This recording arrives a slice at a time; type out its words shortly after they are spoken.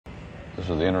This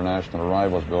is the International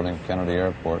Arrivals Building at Kennedy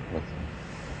Airport with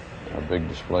a big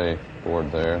display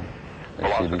board there.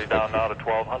 Velocity down now to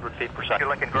 1,200 feet per second. You're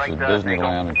looking great, This is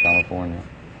Disneyland in California.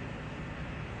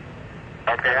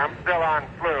 Okay, I'm still on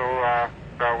flu,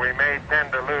 so we may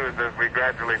tend to lose as we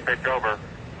gradually pitch over.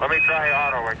 Let me try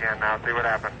auto again now, see what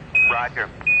happens. Roger.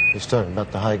 He's talking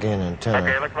about the high gain antenna.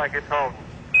 Okay, looks like it's holding.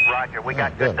 Roger, we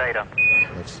got good data.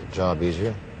 Makes the job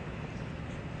easier.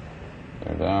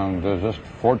 They're down to just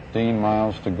 14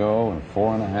 miles to go and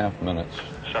 4.5 minutes.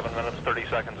 7 minutes, 30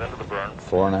 seconds into the burn.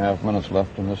 4.5 minutes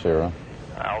left in this era.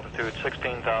 Altitude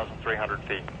 16,300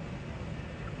 feet.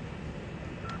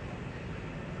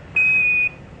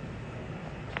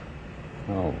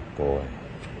 Oh, boy.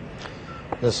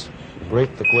 This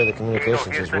great the way the communications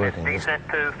is Houston, working. it's descent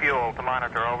to fuel to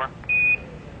monitor, over.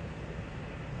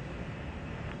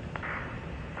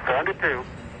 402.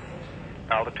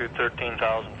 Altitude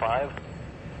 13,005.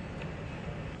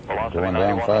 Velocity Going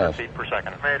down 9,100 fast. feet per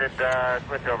second. Made it,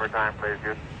 switch over time, please,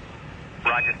 Houston.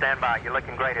 Roger, stand by. You're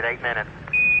looking great at 8 minutes.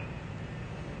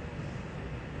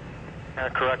 And a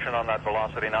correction on that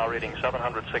velocity, now reading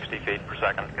 760 feet per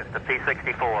second. It's the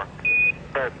P-64.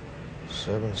 Good.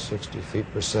 760 feet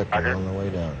per second Roger. on the way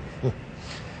down.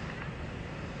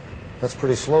 That's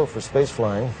pretty slow for space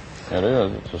flying. It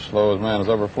is. It's as slow as man has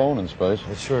ever flown in space.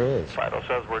 It sure is. FIDO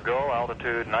says we're go,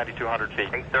 altitude 9,200 feet.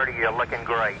 8:30, you're looking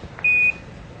great.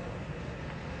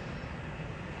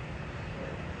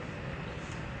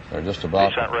 They're just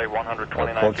about Descent rate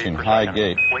 129 approaching feet per high second.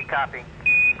 gate. We copy.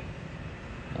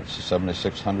 That's the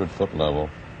 7,600 foot level.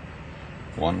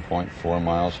 1.4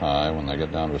 miles high when they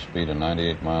get down to a speed of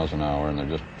 98 miles an hour, and they're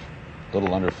just a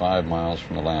little under 5 miles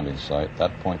from the landing site. At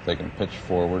that point, they can pitch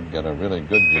forward, get a really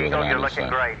good view of the Eagle, you're landing looking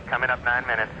site. great. Coming up 9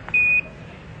 minutes.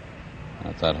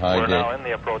 At that high We're gate. now in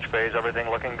the approach phase, everything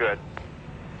looking good.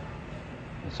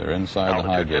 As they're inside the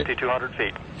high Altitude gate. 5,200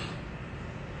 feet.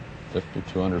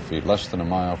 5,200 feet, less than a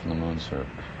mile from the moon's surface.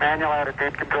 Manual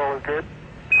attitude control is good.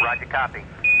 Roger, copy.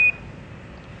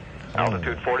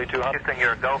 Altitude 4,200. Houston,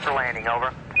 you're a go for landing,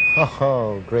 over.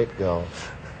 Oh, great go.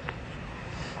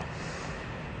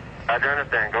 Roger,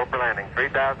 understand. Go for landing.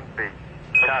 3,000 feet.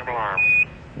 Time alarm.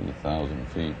 3,000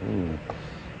 feet. Ooh.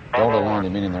 Go to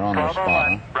landing, meaning they're on their spot,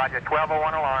 huh? Roger,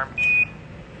 1201 alarm.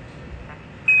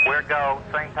 We're go.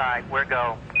 Same type. We're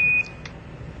go.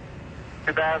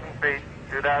 2,000 feet.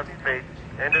 2,000 feet.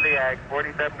 Into the ag.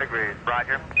 47 degrees.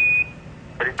 Roger.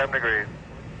 47 degrees.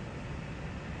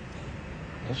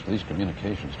 Just these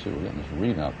communications, too. We're getting this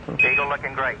readout perfect. Eagle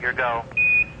looking great. You're go.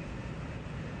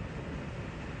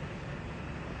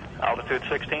 Altitude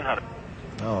 1,600.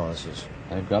 Oh, this is...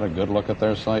 They've got a good look at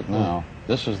their site now.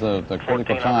 This is the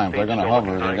critical 1,400 time. They're feet, going to still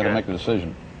hover. looking They're very going to good. make a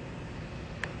decision.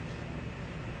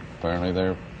 Apparently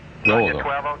they're go, Roger, though.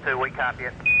 1202. We copy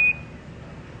it.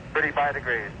 35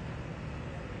 degrees.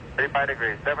 35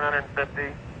 degrees.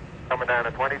 750. Coming down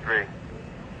to 23.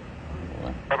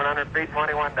 Boy. 700 feet.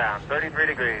 21 down. 33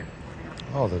 degrees.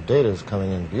 Oh, the data is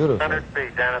coming in beautifully. 100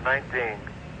 feet. Down at 19.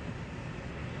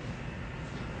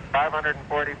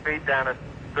 540 feet. Down at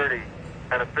 30.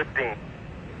 Down at 15.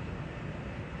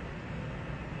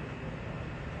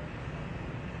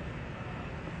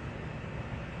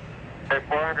 Okay,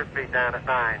 400 feet down at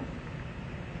 9.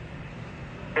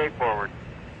 Gate forward.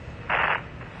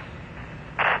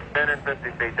 10 and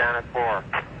 50 feet down at 4.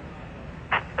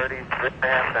 30 and a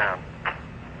half down.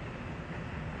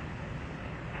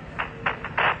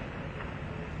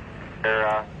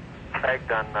 They're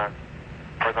pegged on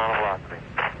horizontal velocity.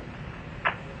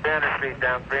 300 feet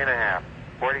down 3.5.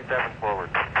 47 forward.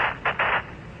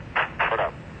 Put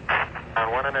up.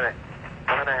 Down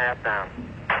 1.5 down.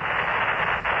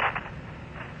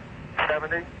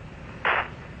 70.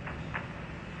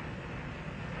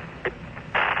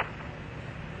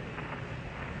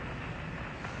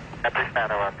 Epic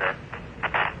shadow out there.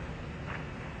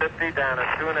 50 down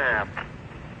at 2.5.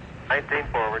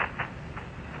 19 forward.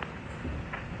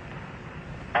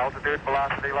 Altitude,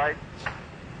 velocity, light.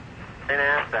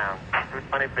 3.5 down.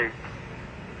 220 feet.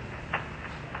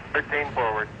 13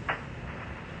 forward.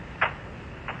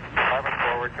 11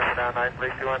 forward, coming down nicely.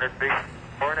 200 feet.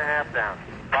 4.5 down.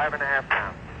 5.5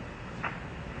 down.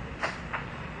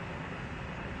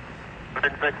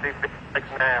 160 feet.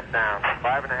 6.5 down.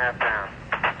 5.5 down.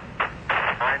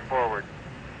 9 forward.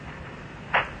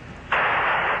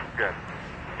 Good.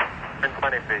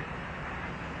 120 feet.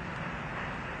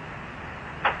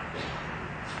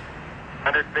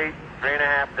 100 feet.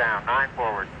 3.5 down. 9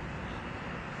 forward.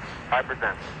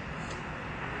 5%.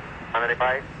 How many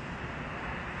bites?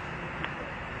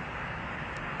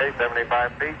 Okay,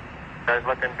 75 feet. Car's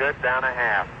looking good. Down a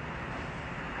half.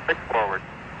 6 forward.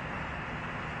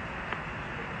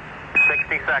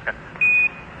 60 seconds.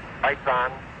 Lights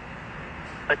on.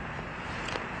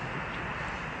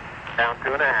 Down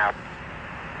 2.5.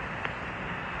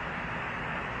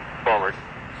 Forward.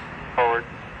 Forward.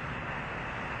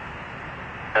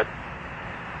 Good.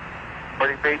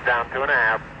 40 feet down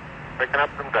 2.5. Picking up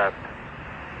some dust.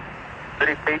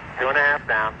 30 feet, 2.5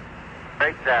 down.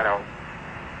 Straight shadow.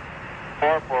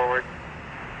 4 forward.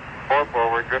 4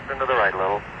 forward. Drifting to the right a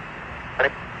little. 20.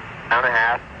 Down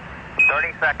 1/2.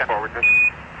 30 seconds. Forward. Good.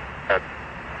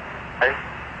 Okay.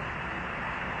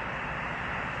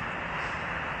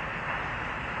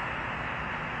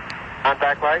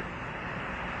 Contact light.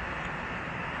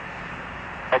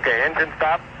 Okay, engine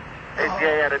stop.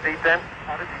 ACA at a descent.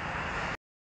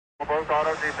 Both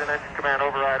auto, descent, engine command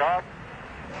override off.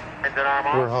 Engine arm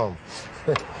off. We're home.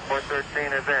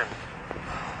 413 is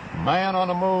in. Man on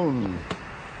the moon.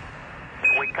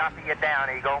 We copy you down,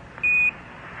 Eagle.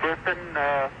 Houston,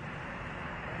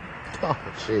 Oh,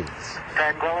 jeez.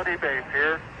 Tranquility Base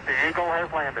here. The Eagle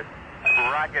has landed.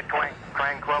 Roger,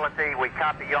 Tranquility. We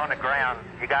copy you on the ground.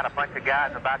 You got a bunch of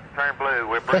guys about to turn blue.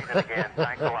 We're breathing again.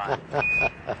 Thanks a lot.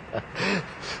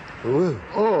 Ooh.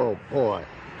 Oh, boy.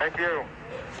 Thank you.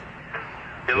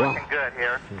 You're Wow. looking good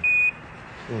here.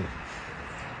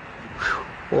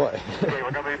 Boy. Okay,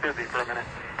 we're going to be busy for a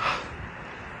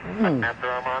minute.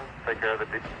 Master arm on. Take care of the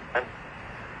descent.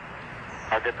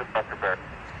 I'll get the stuff prepared.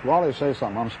 Wally, say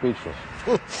something. I'm speechless.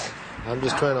 I'm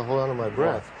just trying to hold on to my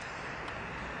breath.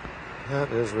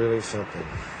 That is really something.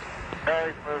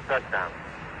 Very smooth touchdown.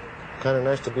 Kind of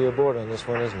nice to be aboard on this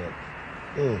one, isn't it?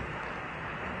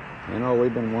 You know,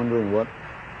 we've been wondering what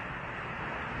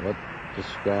this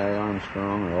guy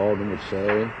Armstrong or Aldrin would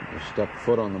say. He stepped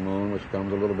foot on the moon, which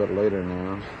comes a little bit later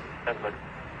now.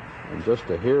 And just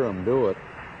to hear him do it,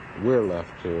 we're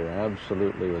left here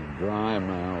absolutely with dry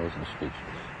mouths and speechless.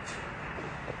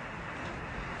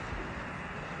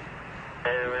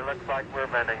 It looks like we're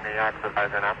bending the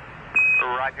oxidizer now.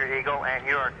 Roger, Eagle, and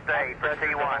you are stay for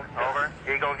T1. Over.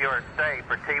 Eagle, you are stay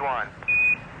for T1.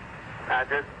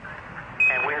 Roger.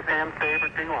 And we Sam, stay for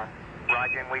T1.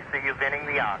 Roger, and we see you venting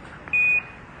the ox.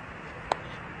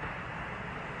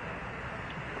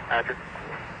 Roger.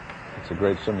 It's a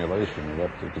great simulation of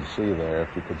what you can see there,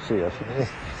 if you could see us.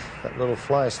 That little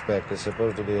fly speck is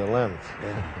supposed to be a lem.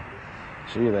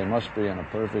 Gee, they must be in a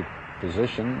perfect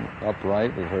position,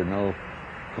 upright. We've heard no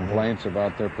complaints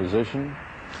about their position.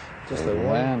 Just They a one,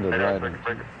 landed right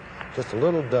in. just a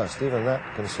little dust. Even that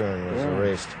concern was Yeah.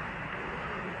 erased.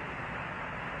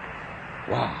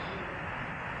 Wow.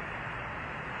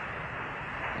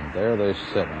 And there they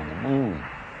sit on the moon.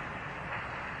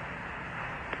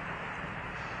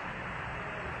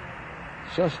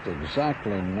 Just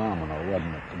exactly nominal,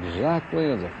 wasn't it?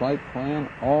 Exactly as a flight plan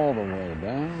all the way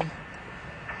down.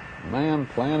 Man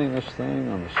planning this thing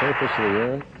on the surface of the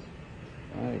earth.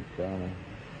 My golly.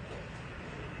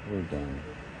 We're done.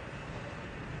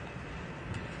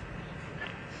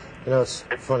 You know, it's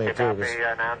funny, too, Copy,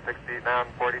 because now 60, now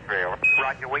 43. Over.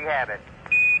 Roger, we have it.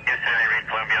 Yes, sir. I read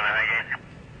Columbia on the high gauge.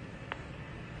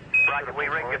 Roger, we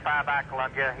ring you 5 by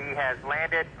Columbia. He has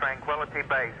landed Tranquility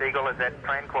Base. Eagle is at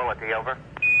Tranquility. Over.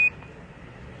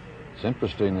 It's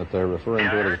interesting that they're referring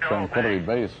to it as Tranquility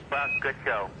Base. Well, good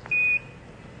show.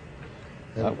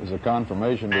 That was a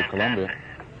confirmation to Columbia.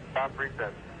 Stop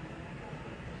reset.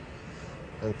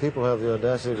 and people have the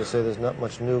audacity to say there's not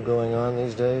much new going on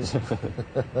these days.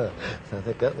 I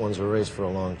think that one's erased for a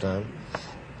long time.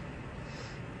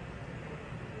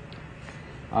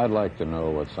 I'd like to know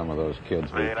what some of those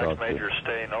kids The we next talked major to.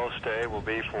 stay, no stay, will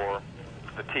be for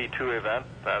the T2 event.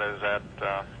 That is at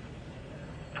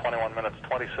 21 minutes,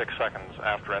 26 seconds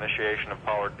after initiation of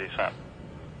powered descent.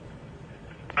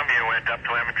 Columbia went up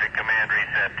telemetry command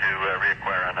reset to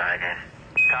reacquire on the high gain.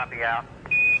 Copy out.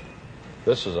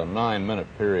 This is a 9-minute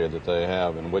period that they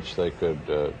have in which they could,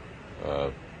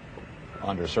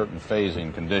 under certain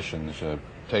phasing conditions,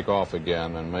 take off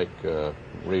again and make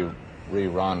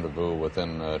re-rendezvous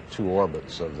within 2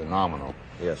 orbits of the nominal.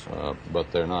 Yes.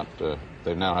 But they're not.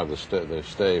 They now have the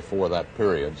stay for that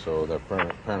period, so they're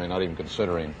apparently not even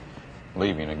considering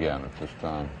leaving again at this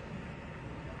time.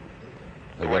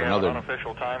 They We got have another an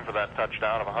unofficial time for that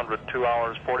touchdown of 102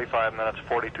 hours, 45 minutes,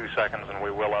 42 seconds, and we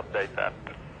will update that.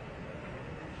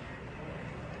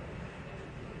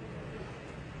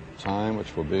 time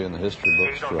which will be in the history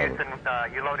books Eagle forever.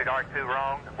 Houston, you loaded R2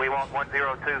 wrong. We want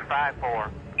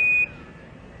 10254.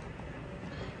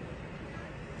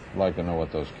 I'd like to know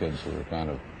what those kids who are kind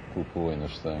of poo-pooing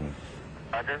this thing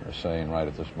Roger. are saying right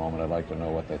at this moment. I'd like to know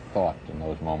what they thought in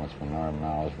those moments when our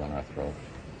mouths were in our throats.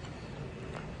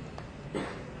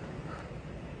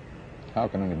 How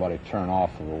can anybody turn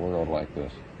off of a world like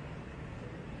this?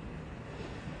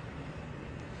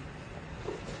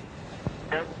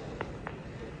 Yep.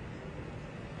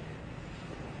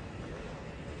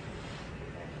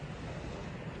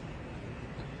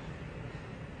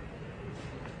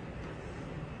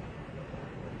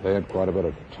 They had quite a bit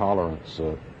of tolerance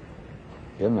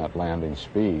in that landing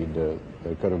speed.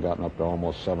 They could have gotten up to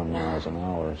almost 7 miles an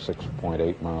hour,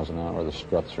 6.8 miles an hour. The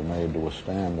struts are made to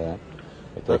withstand that.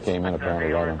 But they came in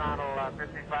apparently right on.